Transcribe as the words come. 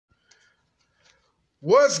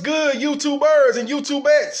What's good, YouTubers and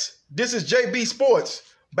YouTubettes? This is JB Sports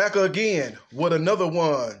back again with another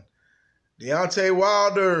one. Deontay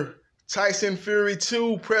Wilder, Tyson Fury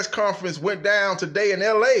 2 press conference went down today in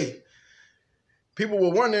LA. People were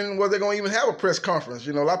wondering whether they're going to even have a press conference.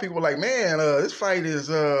 You know, a lot of people were like, man, this fight is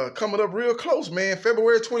coming up real close, man.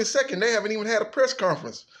 February 22nd, they haven't even had a press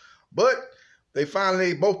conference. But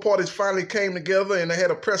both parties finally came together and they had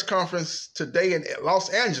a press conference today in Los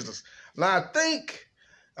Angeles. Now,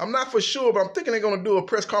 I'm not for sure, but I'm thinking they're going to do a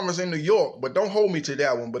press conference in New York, but don't hold me to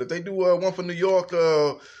that one. But if they do one for New York,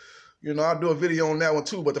 you know, I'll do a video on that one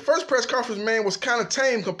too. But the first press conference, man, was kind of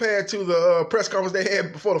tame compared to the press conference they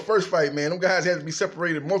had before the first fight, man. Them guys had to be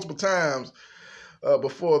separated multiple times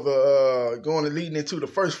before leading into the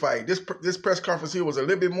first fight. This press conference here was a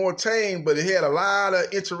little bit more tame, but it had a lot of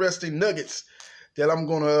interesting nuggets that I'm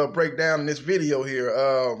going to break down in this video here.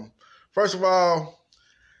 First of all,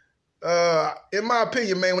 in my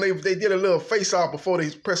opinion, man, when they did a little face-off before the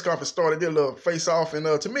press conference started, they did a little face-off,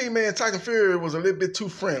 and to me, man, Tyson Fury was a little bit too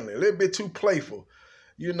friendly, a little bit too playful.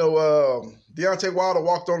 You know, Deontay Wilder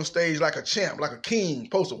walked on the stage like a champ, like a king,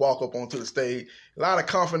 supposed to walk up onto the stage. A lot of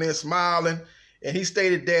confidence, smiling, and he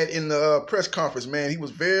stated that in the press conference, man. He was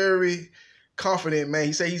very confident, man.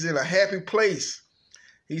 He said he's in a happy place.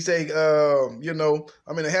 He said, you know,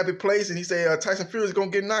 I'm in a happy place, and he said Tyson Fury is going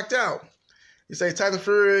to get knocked out. He say Tyson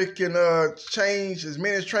Fury can change as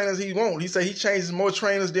many trainers he wants. He say he changes more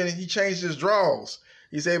trainers than he changes his draws.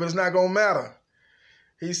 He say, but it's not gonna matter.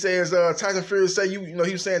 He says Tyson Fury say he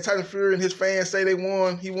was saying Tyson Fury and his fans say he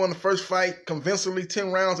won the first fight convincingly,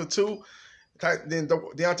 10 rounds to 2. Then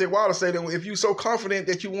Deontay Wilder said that if you're so confident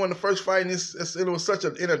that you won the first fight and it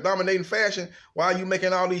was in a dominating fashion, why are you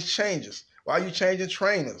making all these changes? Why are you changing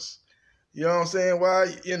trainers? You know what I'm saying?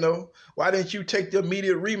 Why didn't you take the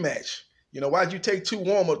immediate rematch? You know, why'd you take 2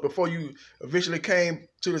 warm-ups before you eventually came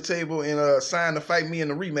to the table and signed to fight me in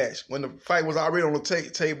the rematch? When the fight was already on the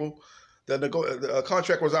table, the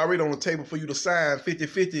contract was already on the table for you to sign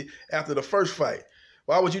 50-50 after the first fight.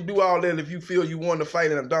 Why would you do all that if you feel you won the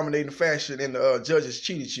fight in a dominating fashion and the judges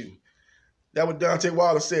cheated you? That what Deontay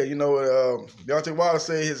Wilder said. You know, Deontay Wilder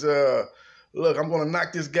said look, I'm going to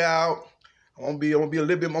knock this guy out. I'm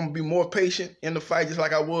gonna be more patient in the fight, just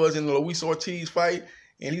like I was in the Luis Ortiz fight.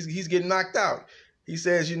 And he's getting knocked out. He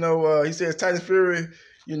says, Tyson Fury,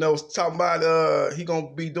 you know, talking about he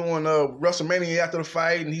gonna be doing WrestleMania after the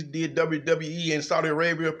fight, and he did WWE in Saudi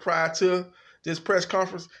Arabia prior to this press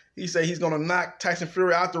conference. He said he's gonna knock Tyson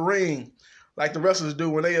Fury out the ring, like the wrestlers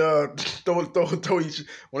do when they throw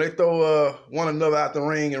one another out the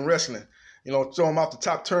ring in wrestling. You know, throw him off the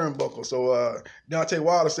top turnbuckle. So Deontay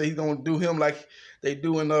Wilder said he's gonna do him like they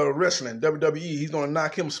do in wrestling, WWE. He's gonna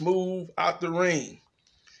knock him smooth out the ring.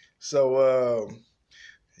 So,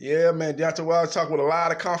 yeah, man, Deontay Wilder talked with a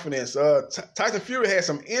lot of confidence. Tyson Fury had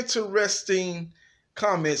some interesting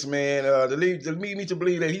comments, man, that lead me to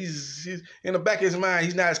believe that he's in the back of his mind,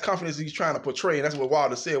 he's not as confident as he's trying to portray, and that's what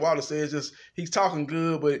Wilder said. Wilder says just he's talking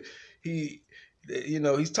good, but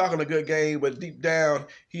he's talking a good game, but deep down,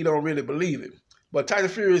 he don't really believe it. But Tyson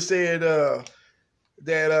Fury said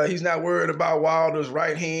that he's not worried about Wilder's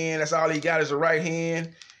right hand. That's all he got is a right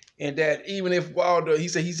hand. And that even if Wilder, he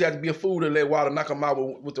said he's had to be a fool to let Wilder knock him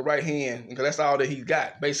out with the right hand, because that's all that he's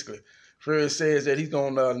got, basically. Fury says that he's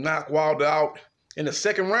going to knock Wilder out in the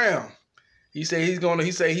second round. He said he's going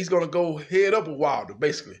to go head up with Wilder,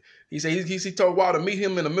 basically. He said he told Wilder meet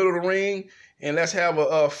him in the middle of the ring and let's have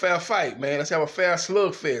a fair fight, man. Let's have a fair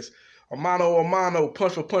slugfest, a mano,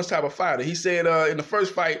 punch for punch type of fighter. He said in the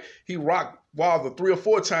first fight he rocked Wilder 3 or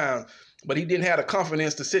 4 times. But he didn't have the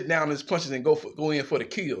confidence to sit down his punches and go in for the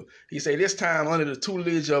kill. He said this time under the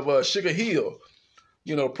tutelage of Sugar Hill,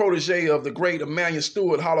 you know, protege of the great Emmanuel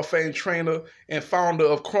Stewart, Hall of Fame trainer and founder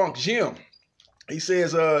of Crunk Gym. He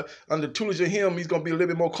says under the tutelage of him, he's going to be a little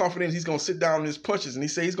bit more confident. He's going to sit down on his punches. And he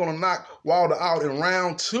said he's going to knock Wilder out in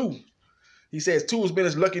round 2. He says 2 has been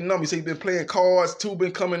his lucky number. He said he's been playing cards. 2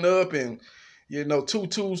 been coming up. And, you know,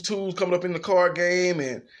 2s coming up in the card game.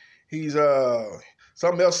 And he's...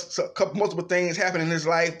 something else, multiple things happen in his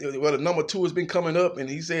life. Well, the number 2 has been coming up, and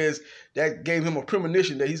he says that gave him a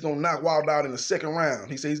premonition that he's going to knock Wilder out in the second round.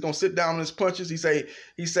 He said he's going to sit down on his punches. He say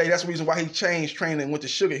that's the reason why he changed training and went to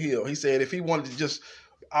Sugar Hill. He said if he wanted to just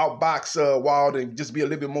outbox Wilder and just be a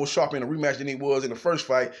little bit more sharp in the rematch than he was in the first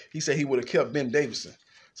fight, he said he would have kept Ben Davison.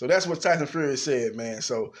 So that's what Tyson Fury said, man.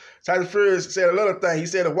 So Tyson Fury said another thing. He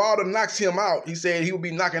said if Wilder knocks him out, he said he will be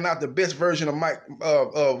knocking out the best version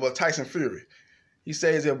of Tyson Fury. He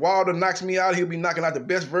says if Wilder knocks me out, he'll be knocking out the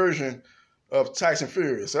best version of Tyson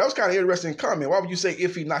Fury. So that was kind of interesting comment. Why would you say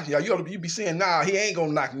if he knocks you out? You be saying, nah, he ain't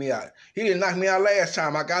gonna knock me out. He didn't knock me out last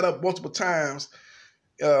time. I got up multiple times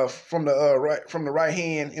from the right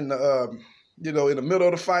hand in the in the middle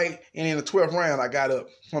of the fight, and in the 12th round I got up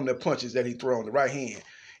from the punches that he threw on the right hand,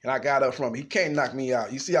 and I got up from it. He can't knock me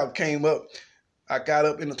out. You see how I came up? I got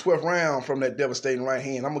up in the 12th round from that devastating right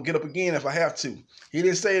hand. I'm gonna get up again if I have to. He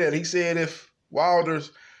didn't say that. He said if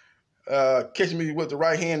Wilder's catching me with the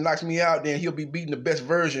right hand, knocks me out, then he'll be beating the best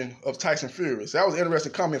version of Tyson Fury. So that was an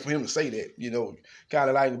interesting comment for him to say that, kind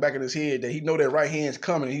of like in the back of his head that he know that right hand's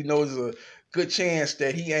coming. He knows there's a good chance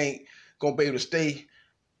that he ain't going to be able to stay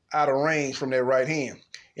out of range from that right hand.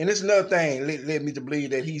 And this is another thing led me to believe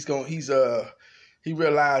that he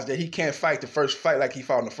realized that he can't fight the first fight like he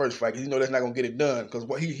fought in the first fight, because he know that's not going to get it done. Because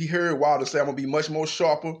what he heard Wilder say, I'm going to be much more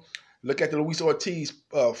sharper. Look at the Luis Ortiz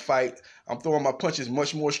fight. I'm throwing my punches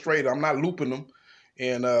much more straighter. I'm not looping them.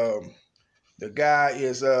 And the guy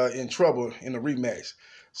is in trouble in the rematch.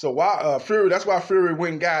 So Fury, that's why Fury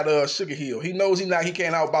went and got Sugar Hill. He knows he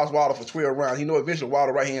can't outbox Wilder for 12 rounds. He knows eventually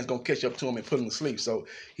Wilder right hand's going to catch up to him and put him to sleep. So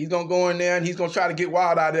he's going to go in there and he's going to try to get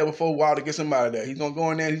Wilder out of there before Wilder gets him out of there. He's going to go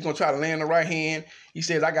in there and he's going to try to land the right hand. He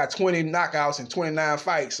says, I got 20 knockouts in 29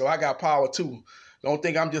 fights, so I got power too. Don't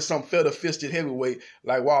think I'm just some feather-fisted heavyweight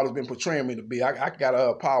like Wilder's been portraying me to be. I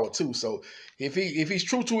got power too. So if he's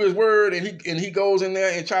true to his word and he goes in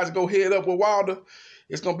there and tries to go head up with Wilder,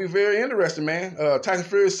 it's gonna be very interesting, man. Tyson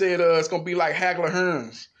Fury said it's gonna be like Hagler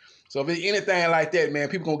Hearns. So if it's anything like that, man,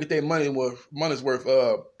 people gonna get their money's worth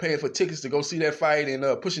paying for tickets to go see that fight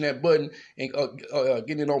and pushing that button and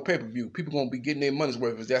getting it on pay-per-view. People gonna be getting their money's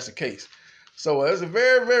worth if that's the case. So it's a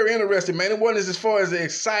very, very interesting, man. It wasn't as far as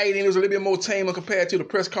exciting. It was a little bit more tamer compared to the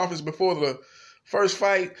press conference before the first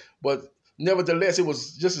fight. But nevertheless, it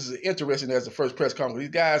was just as interesting as the first press conference. These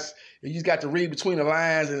guys, you just got to read between the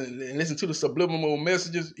lines and listen to the subliminal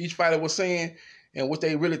messages each fighter was saying and what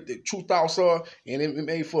they really, the true thoughts are. And it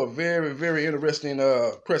made for a very, very interesting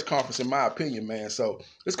press conference, in my opinion, man. So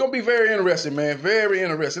it's going to be very interesting, man. Very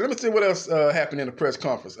interesting. Let me see what else happened in the press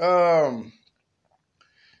conference.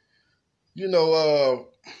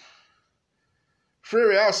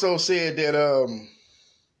 Fury also said that,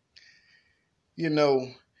 he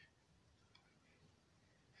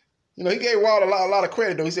gave Wilder a lot of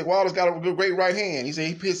credit, though. He said Wilder's got a great right hand. He said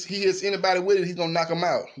he hits anybody with it, he's going to knock him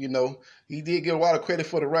out, He did give Wilder credit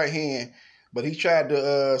for the right hand, but he tried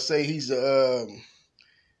to say he's the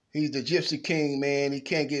Gypsy King, man. He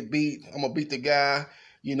can't get beat. I'm going to beat the guy.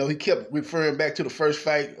 He kept referring back to the first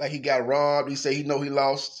fight like he got robbed. He said he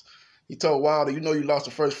lost. He told Wilder, you lost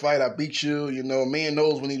the first fight. I beat you. A man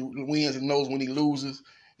knows when he wins and knows when he loses.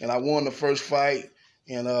 And I won the first fight,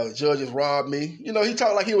 and judges robbed me. He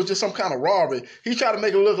talked like he was just some kind of robbery. He tried to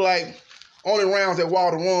make it look like only rounds that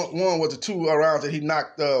Wilder won was the 2 rounds that he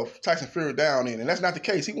knocked Tyson Fury down in. And that's not the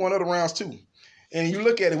case. He won other rounds too. And you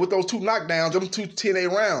look at it, with those 2 knockdowns, them 2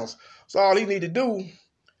 10-8 rounds. So all he need to do,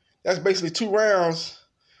 that's basically 2 rounds,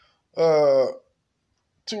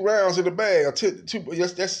 2 rounds in the bag.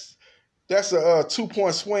 That's a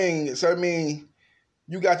 2-point swing. So, I mean,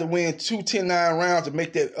 you got to win 2 10-9 rounds to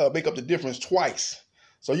make up the difference twice.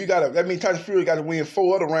 So that means Tyson Fury got to win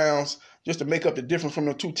 4 other rounds just to make up the difference from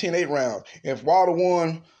the 2 10-8 rounds. If Wilder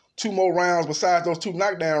won 2 more rounds besides those 2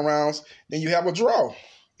 knockdown rounds, then you have a draw.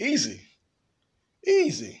 Easy.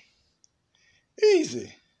 That's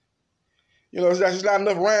just not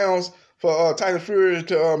enough rounds for Tyson Fury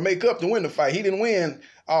to make up to win the fight. He didn't win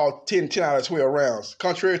all 10 out of 12 rounds.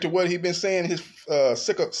 Contrary to what he's been saying, his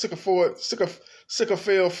Sycophile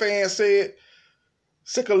fans said,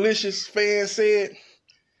 Sickalicious fans said,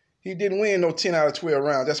 he didn't win no 10 out of 12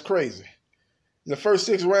 rounds. That's crazy. In the first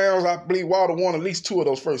 6 rounds, I believe Wilder won at least 2 of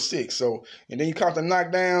those first 6. So, and then you count the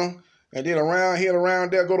knockdown, and then around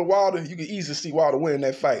there, go to Wilder, you can easily see Wilder winning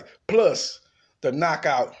that fight. Plus, the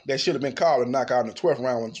knockout that should have been called a knockout in the 12th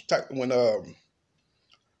round when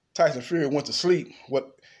Tyson Fury went to sleep,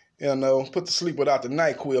 put to sleep without the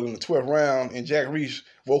NyQuil in the 12th round, and Jack Reese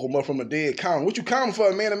woke him up from the dead counting. What you counting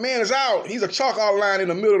for, man? The man is out. He's a chalk outline in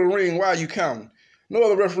the middle of the ring. Why are you counting? No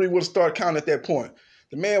other referee would have started counting at that point.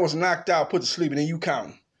 The man was knocked out, put to sleep, and then you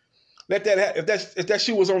counting. Let that happen. If that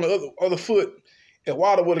shoe was on the other foot, if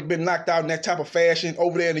Wilder would have been knocked out in that type of fashion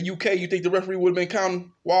over there in the UK, you think the referee would have been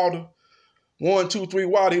counting Wilder? 1, 2, 3,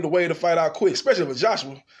 Wilder, he'd have waited to fight out quick, especially with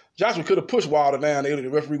Joshua. Joshua could have pushed Wilder down there. The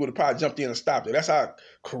referee would have probably jumped in and stopped it. That's how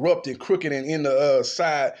corrupt and crooked and in the on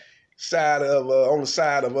the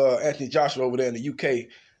side of Anthony Joshua over there in the UK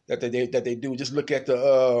that they do. Just look at the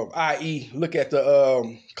look at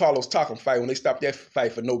the Carlos Takam fight when they stopped that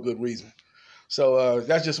fight for no good reason. So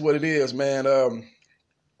that's just what it is, man.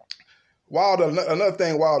 Another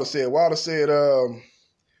thing Wilder said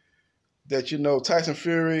that, Tyson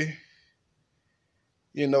Fury,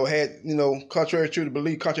 had, contrary to the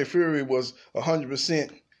belief, Fury was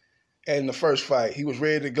 100% in the first fight. He was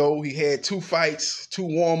ready to go. He had 2 fights, 2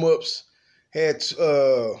 warm-ups, had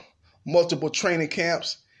multiple training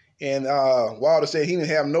camps, and Wilder said he didn't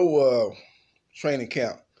have no training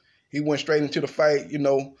camp. He went straight into the fight,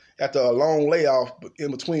 after a long layoff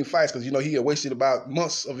in between fights because, he had wasted about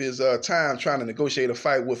months of his time trying to negotiate a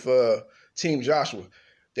fight with Team Joshua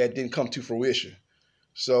that didn't come to fruition.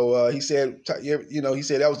 So he said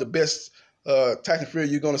that was the best Tyson Fury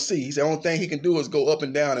you're going to see. He said the only thing he can do is go up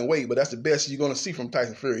and down and weight, but that's the best you're going to see from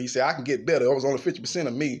Tyson Fury. He said, I can get better. It was only 50%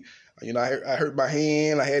 of me. I hurt my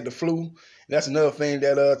hand. I had the flu. And that's another thing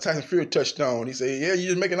that Tyson Fury touched on. He said, yeah, you're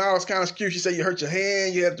just making all this kind of excuse. You say you hurt your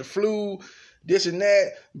hand, you had the flu, this and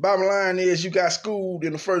that. Bottom line is you got schooled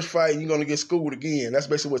in the first fight and you're going to get schooled again. That's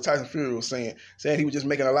basically what Tyson Fury was saying he was just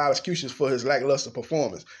making a lot of excuses for his lackluster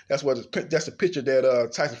performance. That's the picture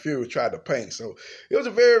that Tyson Fury tried to paint. So it was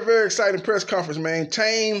a very, very exciting press conference, man.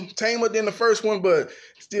 Tamer than the first one, but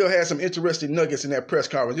still had some interesting nuggets in that press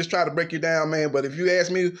conference. Just try to break you down, man. But if you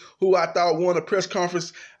ask me who I thought won the press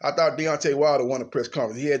conference, I thought Deontay Wilder won the press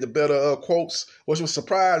conference. He had the better quotes, which was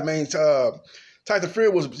surprised, man. Tyson Fury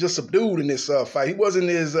was just subdued in this fight. He wasn't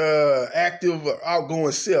his active,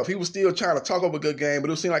 outgoing self. He was still trying to talk over a good game, but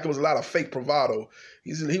it seemed like it was a lot of fake bravado.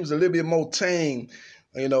 He was a little bit more tame,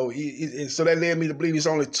 so that led me to believe there's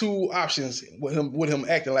only 2 options with him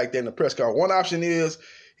acting like that in the press conference. One option is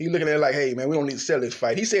he looking at it like, hey, man, we don't need to sell this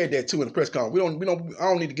fight. He said that too in the press conference. I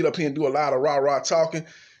don't need to get up here and do a lot of rah-rah talking.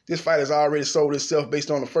 This fight has already sold itself based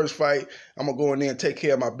on the first fight. I'm going to go in there and take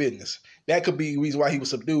care of my business. That could be the reason why he was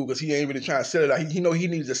subdued, because he ain't really trying to sell it out. He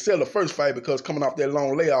needed to sell the first fight because coming off that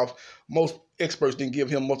long layoff, most experts didn't give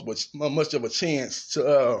him much of a chance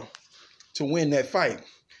to win that fight.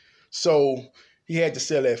 So he had to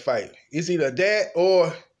sell that fight. It's either that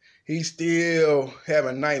or he's still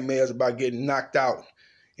having nightmares about getting knocked out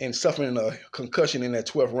and suffering a concussion in that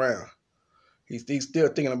 12th round. He's still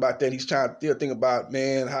thinking about that. He's trying to still think about,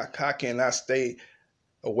 man, how can I stay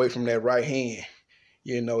away from that right hand?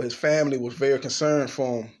 His family was very concerned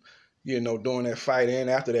for him, during that fight and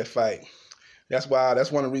after that fight. That's one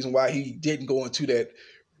of the reasons why he didn't go into that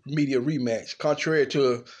media rematch. Contrary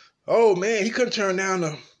to, oh man, he couldn't turn down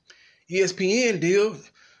the ESPN deal.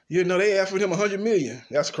 They offered him $100 million.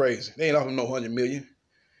 That's crazy. They ain't offering no $100 million.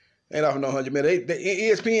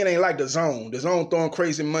 ESPN ain't like the Zone. The Zone throwing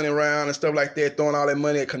crazy money around and stuff like that, throwing all that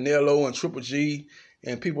money at Canelo and Triple G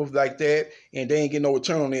and people like that, and they ain't getting no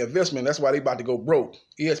return on their investment. That's why they about to go broke.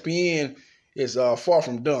 ESPN is far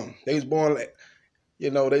from dumb. They was born,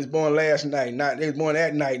 last night. They was born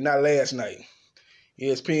that night, not last night.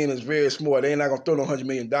 ESPN is very smart. They ain't not gonna throw no $100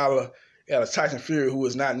 million at a Tyson Fury who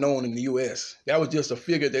is not known in the U.S. That was just a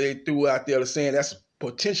figure that they threw out there saying that's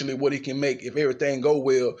potentially what he can make if everything go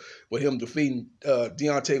well with him defeating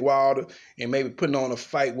Deontay Wilder and maybe putting on a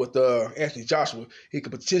fight with Anthony Joshua. He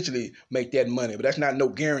could potentially make that money, but that's not no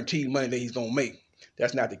guaranteed money that he's going to make.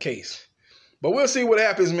 That's not the case. But we'll see what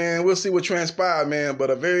happens, man. We'll see what transpires, man. But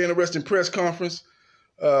a very interesting press conference.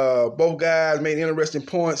 Both guys made interesting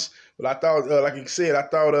points. But I thought, like I said,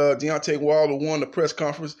 Deontay Wilder won the press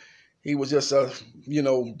conference. He was just,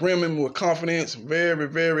 brimming with confidence. Very,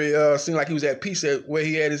 very, seemed like he was at peace at where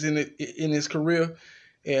he at in his career.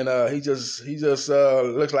 And he just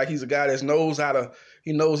looks like he's a guy that knows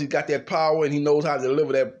he knows he's got that power and he knows how to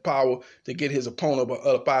deliver that power to get his opponent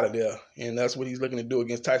up out of there. And that's what he's looking to do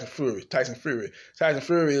against Tyson Fury. Tyson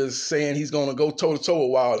Fury is saying he's going to go toe-to-toe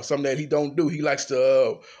with Wilder, something that he don't do. He likes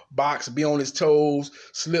to box, be on his toes,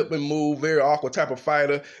 slip and move, very awkward type of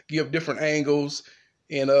fighter, give different angles,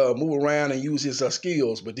 and move around and use his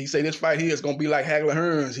skills. But he say this fight here is going to be like Hagler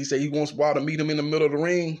Hearns. He said he wants Wilder to meet him in the middle of the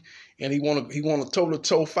ring, and he want a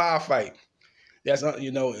toe-to-toe firefight. That's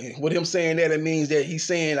with him saying that, it means that he's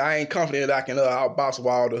saying I ain't confident that I can outbox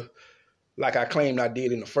Wilder like I claimed I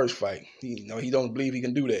did in the first fight. He don't believe he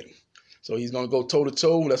can do that. So he's going to go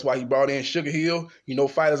toe-to-toe. That's why he brought in Sugar Hill.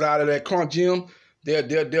 Fighters out of that Crunk Gym,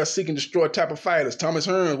 they're seek and destroy type of fighters. Thomas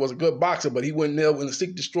Hearns was a good boxer, but he went in there with a seek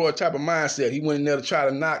and destroy type of mindset. He went in there to try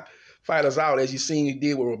to knock fighters out, as you seen he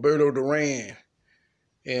did with Roberto Duran.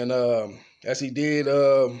 And as he did,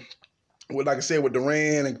 like I said, with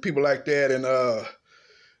Duran and people like that. And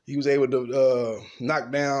he was able to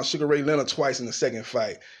knock down Sugar Ray Leonard twice in the second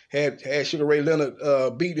fight. Had Sugar Ray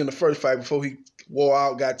Leonard beat in the first fight before he wore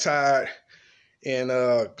out, got tired, and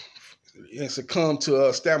succumbed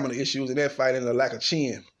to stamina issues in that fight and a lack of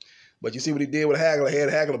chin. But you see what he did with Hagler. He had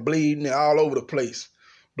Hagler bleeding and all over the place.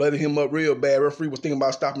 blooded him up real bad. Referee was thinking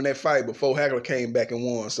about stopping that fight before Hagler came back and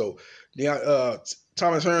won. So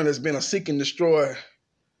Thomas Hearn has been a seek and destroy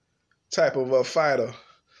type of fighter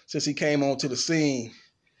since he came onto the scene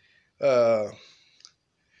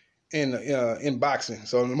in boxing.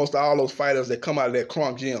 So most of all those fighters that come out of that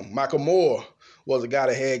Kronk gym. Michael Moore was a guy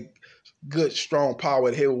that had good, strong power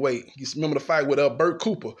at heavyweight. You remember the fight with Burt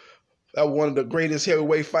Cooper? That was one of the greatest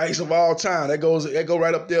heavyweight fights of all time. That go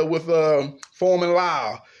right up there with Foreman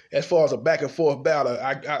Lyle as far as a back and forth battle.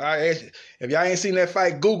 I ask you, if y'all ain't seen that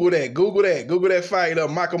fight, Google that fight,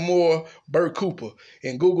 Michael Moore, Burt Cooper,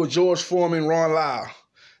 and Google George Foreman, Ron Lyle.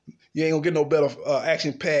 You ain't gonna get no better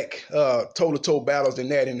action-packed, toe-to-toe battles than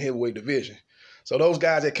that in the heavyweight division. So those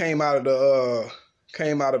guys that came out of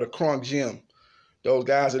the Kronk gym, those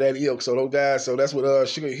guys are that ilk. So that's what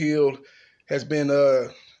Sugar Hill has been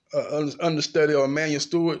understudy or Emmanuel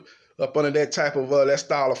Stewart up under that type of that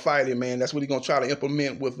style of fighting, man. That's what he's gonna try to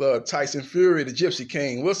implement with Tyson Fury, the Gypsy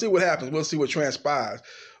King. We'll see what happens. We'll see what transpires.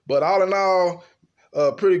 But all in all,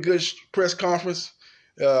 pretty good press conference.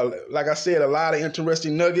 Like I said, a lot of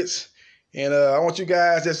interesting nuggets. And I want you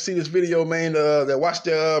guys that see this video, man, that watch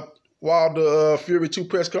the Wilder Fury 2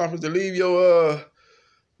 press conference, to leave your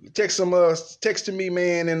text to me,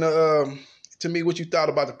 man, and to me what you thought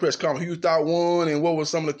about the press conference, who you thought won, and what were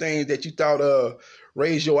some of the things that you thought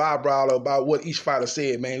raised your eyebrow about what each fighter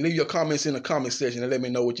said, man. Leave your comments in the comment section and let me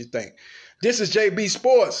know what you think. This is JB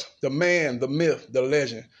Sports, the man, the myth, the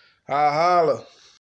legend. Holla.